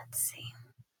 Yeah, let's see.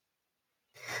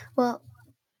 Well,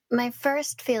 my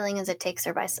first feeling is it takes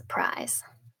her by surprise.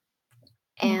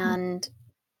 And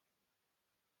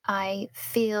I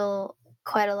feel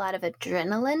quite a lot of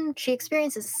adrenaline. She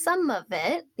experiences some of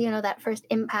it, that first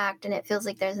impact, and it feels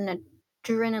like there's an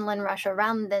adrenaline rush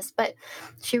around this, but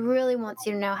she really wants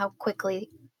you to know how quickly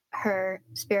her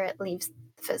spirit leaves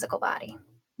the physical body.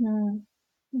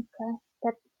 Okay,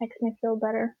 that makes me feel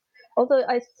better. Although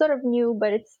I sort of knew,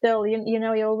 but it's still,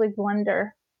 you always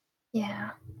wonder.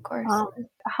 Yeah, of course.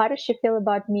 How does she feel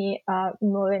about me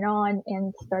moving on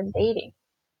and start dating?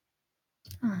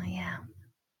 Oh, yeah.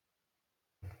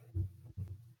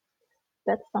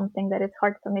 That's something that is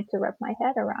hard for me to wrap my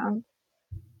head around.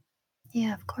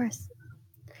 Yeah, of course.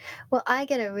 Well, I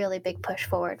get a really big push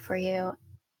forward for you.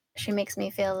 She makes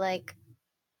me feel like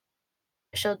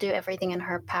she'll do everything in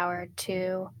her power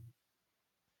to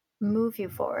move you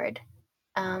forward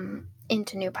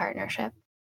into new partnership.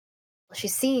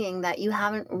 She's seeing that you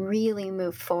haven't really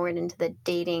moved forward into the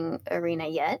dating arena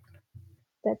yet.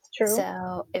 That's true.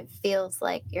 So it feels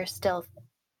like you're still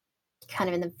kind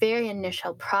of in the very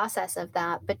initial process of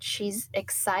that, but she's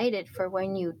excited for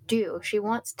when you do. She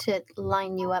wants to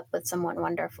line you up with someone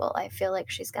wonderful. I feel like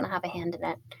she's going to have a hand in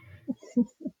it.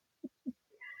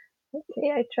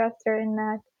 Okay, I trust her in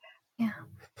that. Yeah.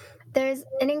 There's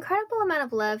an incredible amount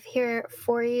of love here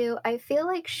for you. I feel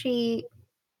like she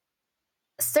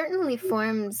certainly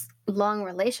forms long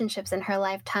relationships in her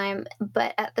lifetime,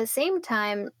 but at the same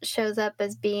time shows up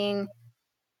as being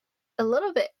a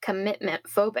little bit commitment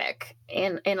phobic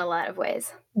in a lot of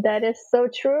ways. That is so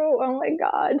true. Oh my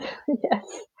God. Yes.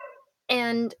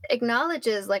 And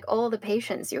acknowledges like all the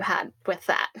patience you had with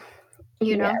that,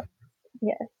 know?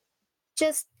 Yes.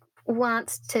 Just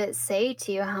wants to say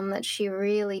to you how much she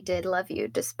really did love you,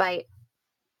 despite,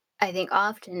 I think,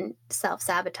 often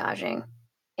self-sabotaging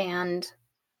and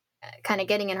kind of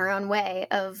getting in her own way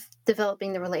of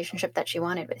developing the relationship that she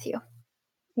wanted with you.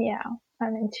 Yeah.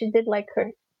 I mean, she did like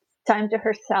her time to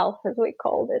herself, as we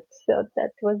called it. So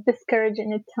that was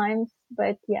discouraging at times.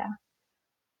 But yeah,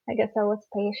 I guess I was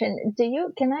patient.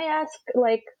 Can I ask,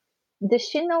 like, does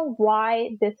she know why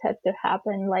this had to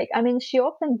happen? Like, I mean, she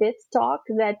often did talk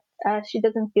that she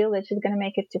doesn't feel that she's going to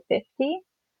make it to 50.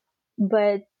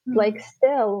 But like,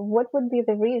 still, what would be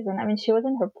the reason? I mean, she was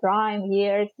in her prime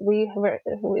years. We were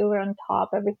on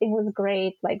top. Everything was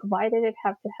great. Like, why did it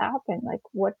have to happen? Like,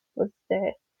 what was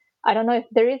I don't know if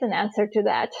there is an answer to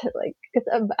that. Like,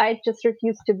 because I just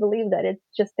refuse to believe that it's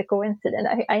just a coincidence.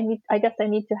 I guess I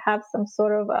need to have some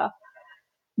sort of a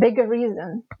bigger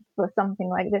reason for something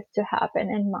like this to happen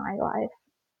in my life.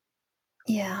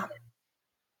 Yeah.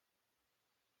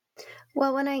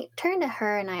 Well, when I turn to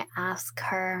her and I ask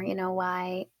her,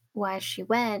 why she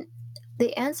went,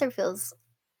 the answer feels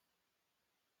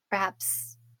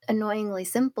perhaps annoyingly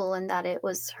simple in that it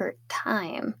was her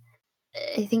time.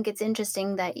 I think it's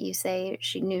interesting that you say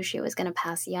she knew she was going to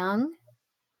pass young,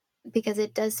 because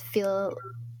it does feel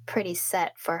pretty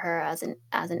set for her as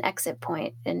an exit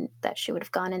point, and that she would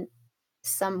have gone in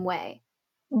some way.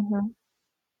 Mm-hmm.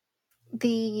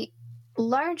 The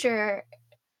larger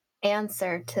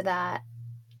answer to that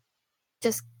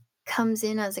just comes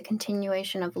in as a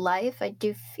continuation of life. I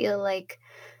do feel like,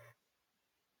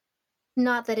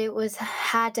 not that it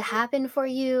had to happen for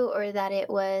you or that it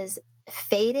was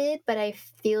fated, but I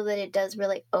feel that it does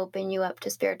really open you up to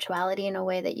spirituality in a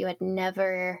way that you had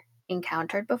never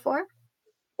encountered before.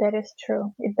 That is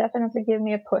true. It definitely gave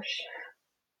me a push.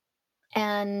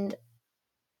 And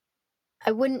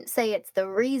I wouldn't say it's the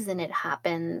reason it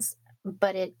happens,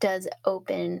 but it does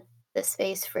open the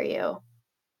space for you.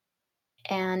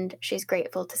 And she's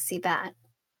grateful to see that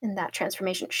and that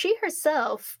transformation. She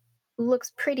herself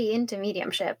looks pretty into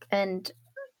mediumship, and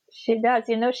she does.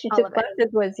 She discussed it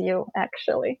with you,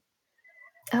 actually.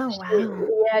 Oh,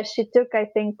 wow. She took, I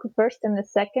think, first and the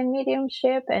second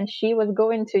mediumship, and she was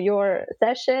going to your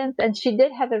sessions, and she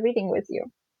did have a reading with you.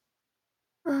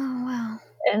 Oh, wow.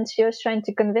 And she was trying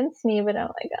to convince me, but I'm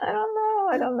like,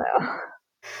 I don't know.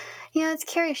 Yeah, it's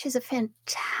curious. She's a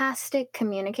fantastic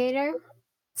communicator.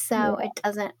 So it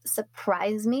doesn't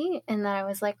surprise me in that I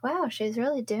was like, wow, she's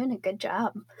really doing a good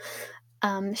job.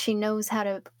 She knows how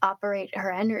to operate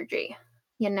her energy,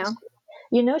 you know?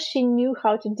 She knew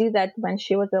how to do that when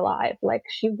she was alive. Like,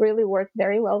 she really worked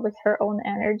very well with her own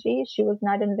energy. She was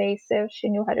not invasive. She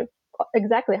knew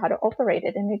exactly how to operate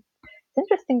it. And it's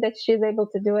interesting that she's able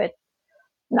to do it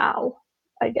now,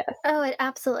 I guess. Oh, it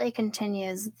absolutely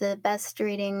continues. The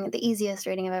easiest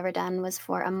reading I've ever done was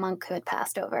for a monk who had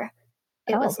passed over.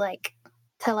 It was like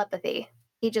telepathy.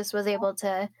 He just was able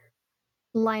to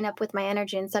line up with my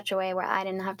energy in such a way where I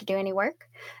didn't have to do any work.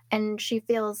 And she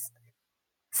feels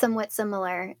somewhat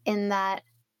similar in that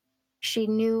she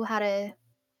knew how to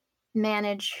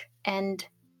manage and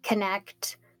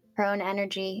connect her own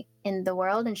energy in the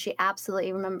world, and she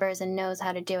absolutely remembers and knows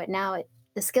how to do it now.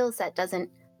 The skill set doesn't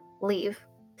leave.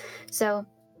 So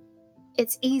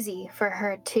it's easy for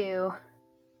her to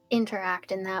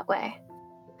interact in that way.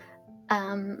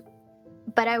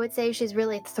 But I would say she's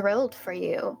really thrilled for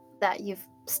you that you've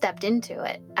stepped into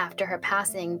it after her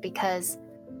passing, because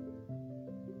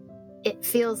it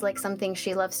feels like something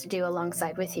she loves to do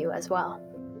alongside with you as well.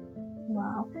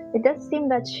 Wow. It does seem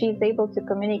that she's able to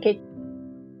communicate.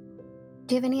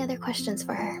 Do you have any other questions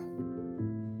for her?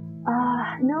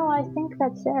 No, I think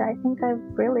that's it. I think I've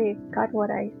really got what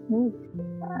I need.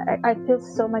 I feel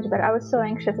so much better. I was so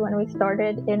anxious when we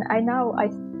started, and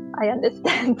I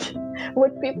understand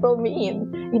what people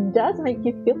mean. It does make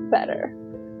you feel better.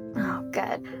 Oh,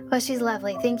 good. Well, she's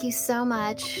lovely. Thank you so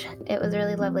much. It was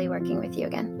really lovely working with you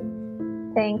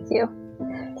again. Thank you.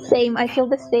 Same. I feel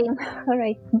the same. All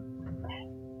right.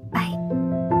 Bye.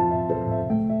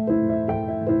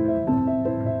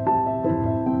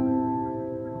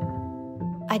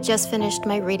 I just finished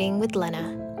my reading with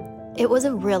Lena. It was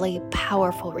a really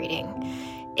powerful reading.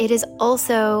 It is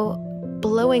also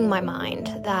blowing my mind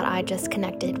that I just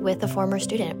connected with a former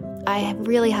student. I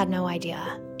really had no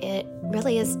idea. It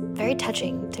really is very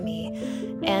touching to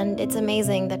me, and it's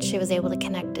amazing that she was able to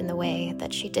connect in the way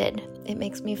that she did. It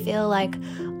makes me feel like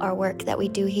our work that we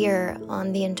do here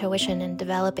on the intuition and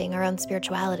developing our own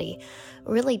spirituality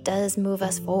really does move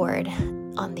us forward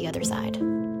on the other side.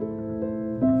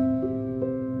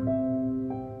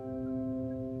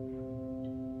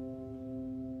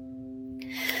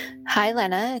 Hi,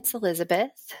 Lena. It's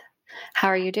Elizabeth. How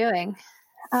are you doing?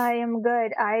 I am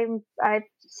good. I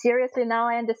seriously, now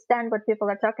I understand what people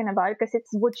are talking about, because it's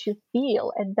what you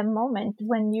feel at the moment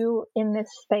when you in this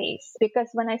space. Because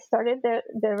when I started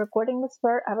the recording with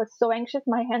her, I was so anxious,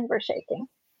 my hands were shaking.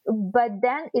 But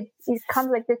then it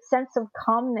comes like this sense of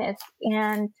calmness,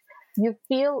 and you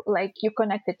feel like you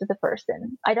connected to the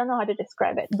person. I don't know how to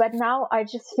describe it, but now I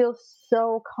just feel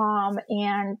so calm,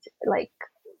 and like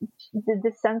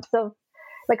the sense of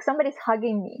like somebody's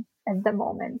hugging me at the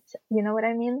moment. You know what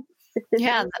I mean? It's this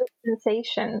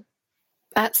sensation.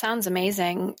 That sounds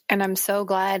amazing. And I'm so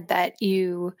glad that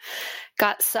you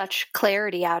got such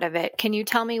clarity out of it. Can you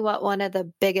tell me what one of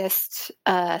the biggest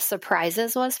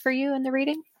surprises was for you in the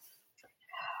reading?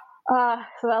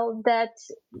 Well, that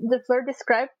the Fleur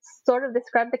described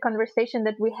the conversation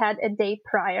that we had a day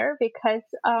prior, because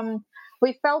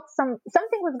we felt something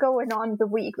was going on the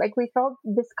week. Like, we felt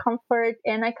discomfort,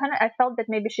 and I felt that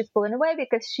maybe she's pulling away,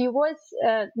 because she was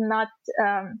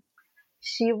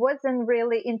she wasn't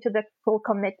really into the full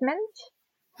commitment.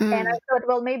 And I thought,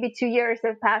 well, maybe 2 years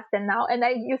have passed, and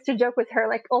I used to joke with her,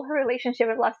 like, all her relationship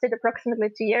have lasted approximately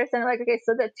 2 years. And I'm like, okay,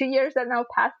 so the 2 years are now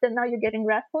passed, and now you're getting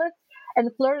restless. And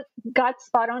Fleur got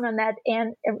spot on that,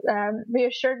 and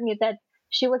reassured me that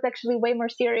she was actually way more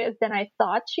serious than I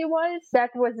thought she was.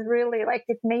 That was really, like,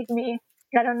 it made me,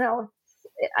 I don't know.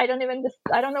 I don't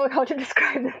know how to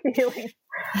describe the feeling.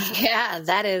 Yeah,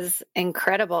 that is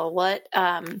incredible. What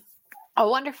a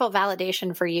wonderful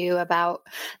validation for you about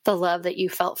the love that you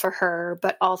felt for her,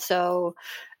 but also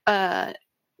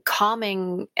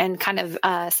calming and kind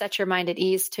of set your mind at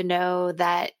ease to know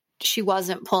that she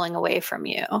wasn't pulling away from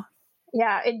you.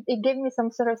 Yeah, it gave me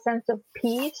some sort of sense of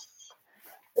peace.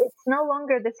 It's no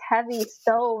longer this heavy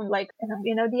stone. Like,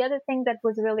 the other thing that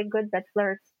was really good that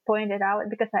Fleur pointed out,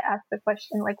 because I asked the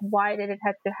question, like, why did it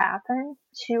have to happen?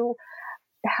 To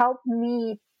help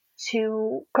me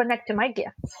to connect to my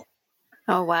gifts.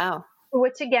 Oh, wow.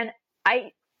 Which, again,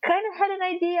 I kind of had an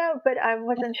idea, but I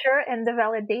wasn't sure. And the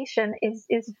validation is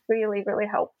really, really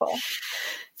helpful.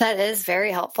 That is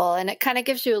very helpful. And it kind of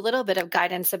gives you a little bit of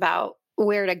guidance about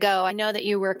where to go. I know that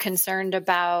you were concerned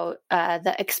about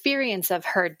the experience of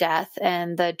her death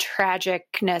and the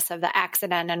tragicness of the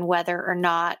accident and whether or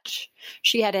not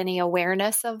she had any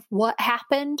awareness of what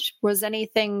happened. Was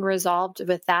anything resolved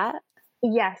with that?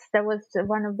 Yes, that was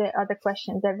one of the other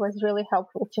questions that was really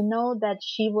helpful to know, that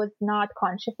she was not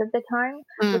conscious at the time,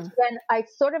 which then I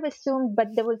sort of assumed, but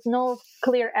there was no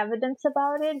clear evidence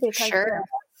about it because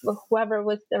whoever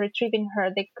was retrieving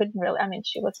her, they couldn't really, I mean,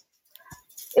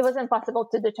 it was impossible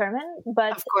to determine,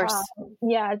 but of course.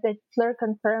 The Fleur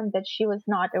confirmed that she was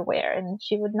not aware and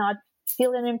she would not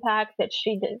feel an impact, that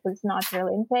was not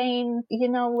really in pain. You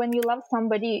know, when you love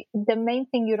somebody, the main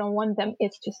thing you don't want them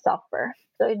is to suffer.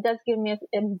 So it does give me a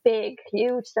big,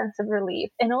 huge sense of relief.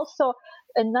 And also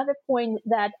another point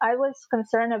that I was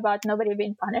concerned about nobody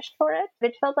being punished for it.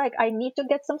 It felt like I need to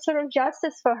get some sort of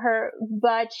justice for her,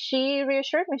 but she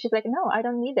reassured me. She's like, no, I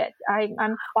don't need it.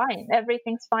 I'm fine.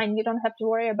 Everything's fine. You don't have to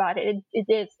worry about it.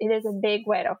 It is a big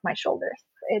weight off my shoulders.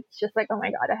 It's just like, oh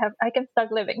my God, I can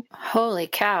start living. Holy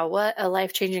cow. What a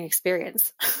life-changing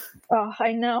experience. Oh,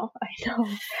 I know.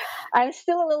 I'm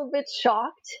still a little bit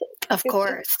shocked. Of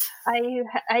course.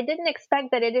 I didn't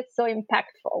expect that it is so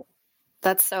impactful.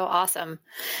 That's so awesome.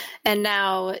 And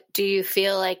now, do you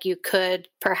feel like you could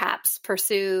perhaps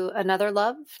pursue another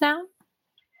love now?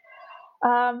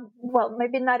 Well,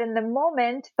 maybe not in the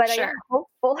moment, but sure. I am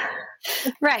hopeful.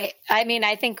 Right. I mean,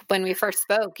 I think when we first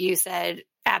spoke, you said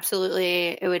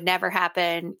absolutely it would never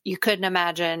happen. You couldn't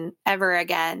imagine ever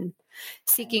again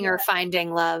seeking or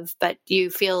finding love, but you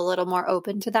feel a little more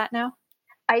open to that now?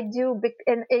 I do.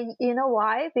 And you know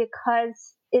why?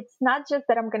 Because it's not just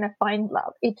that I'm going to find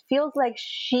love. It feels like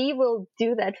she will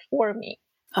do that for me.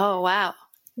 Oh, wow.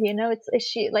 You know, it's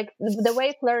she, like the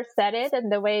way Fleur said it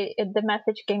and the way the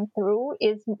message came through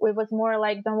it was more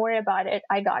like, don't worry about it.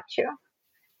 I got you.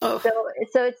 Oh.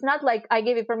 So it's not like I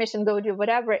gave you permission, go do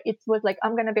whatever. It was like,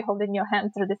 I'm going to be holding your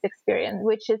hand through this experience,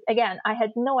 which is, again, I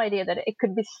had no idea that it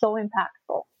could be so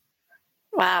impactful.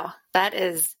 Wow. That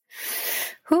is,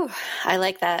 I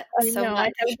like that so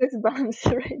much. I have goosebumps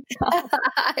right now.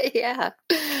 Yeah.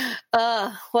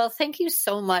 Well, thank you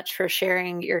so much for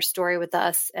sharing your story with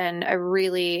us. And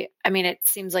it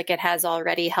seems like it has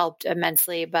already helped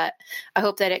immensely, but I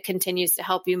hope that it continues to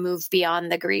help you move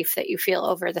beyond the grief that you feel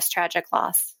over this tragic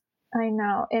loss. I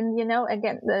know. And,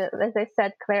 again, as I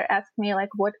said, Claire asked me, like,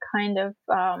 what kind of,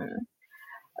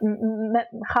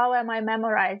 how am I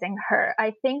memorizing her?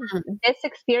 I think this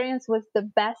experience was the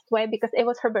best way because it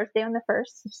was her birthday on the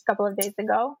 1st, just a couple of days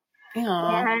ago.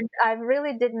 Aww. And I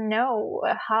really didn't know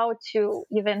how to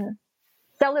even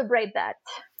celebrate that.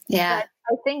 Yeah. But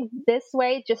I think this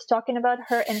way, just talking about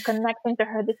her and connecting to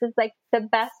her, this is like the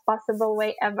best possible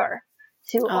way ever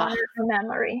to honor her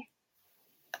memory.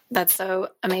 That's so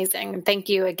amazing. Thank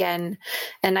you again.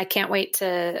 And I can't wait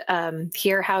to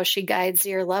hear how she guides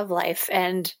your love life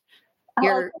and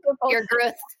your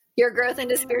growth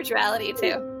into spirituality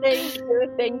too.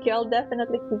 Thank you. I'll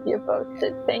definitely keep you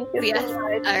posted. Thank you so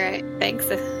much. All right. Thanks.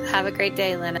 Have a great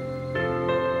day, Lena.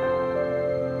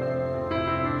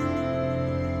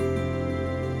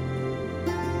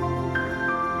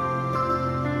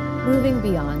 Moving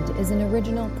Beyond is an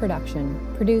original production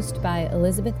produced by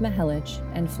Elizabeth Mihelic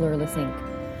and Fleur Lesink.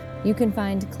 You can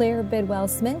find Claire Bidwell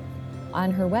Smith on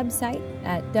her website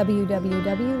at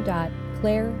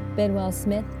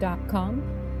www.clairebidwellsmith.com,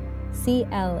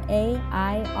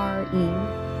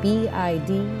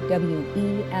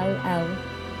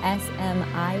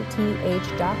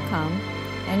 ClaireBidwellSmith.com,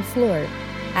 and Fleur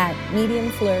at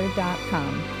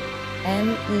mediumfleur.com,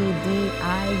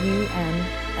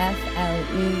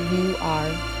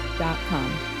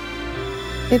 mediumfleur.com.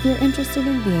 If you're interested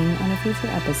in being on a future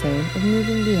episode of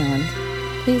Moving Beyond,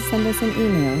 please send us an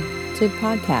email to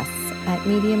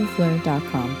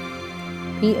podcasts@mediumfleur.com,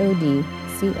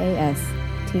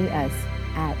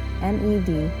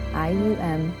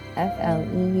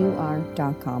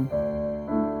 podcasts@mediumfleur.com.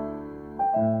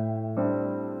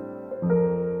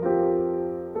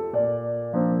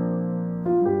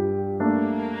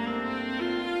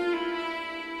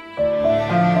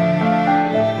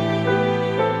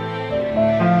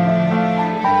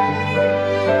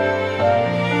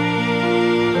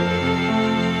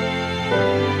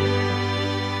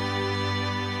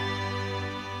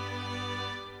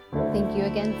 Thank you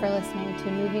again for listening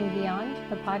to Moving Beyond,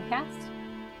 the podcast.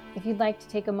 If you'd like to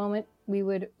take a moment, we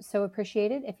would so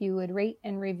appreciate it if you would rate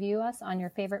and review us on your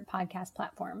favorite podcast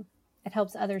platform. It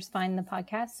helps others find the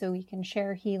podcast so we can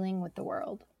share healing with the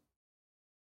world.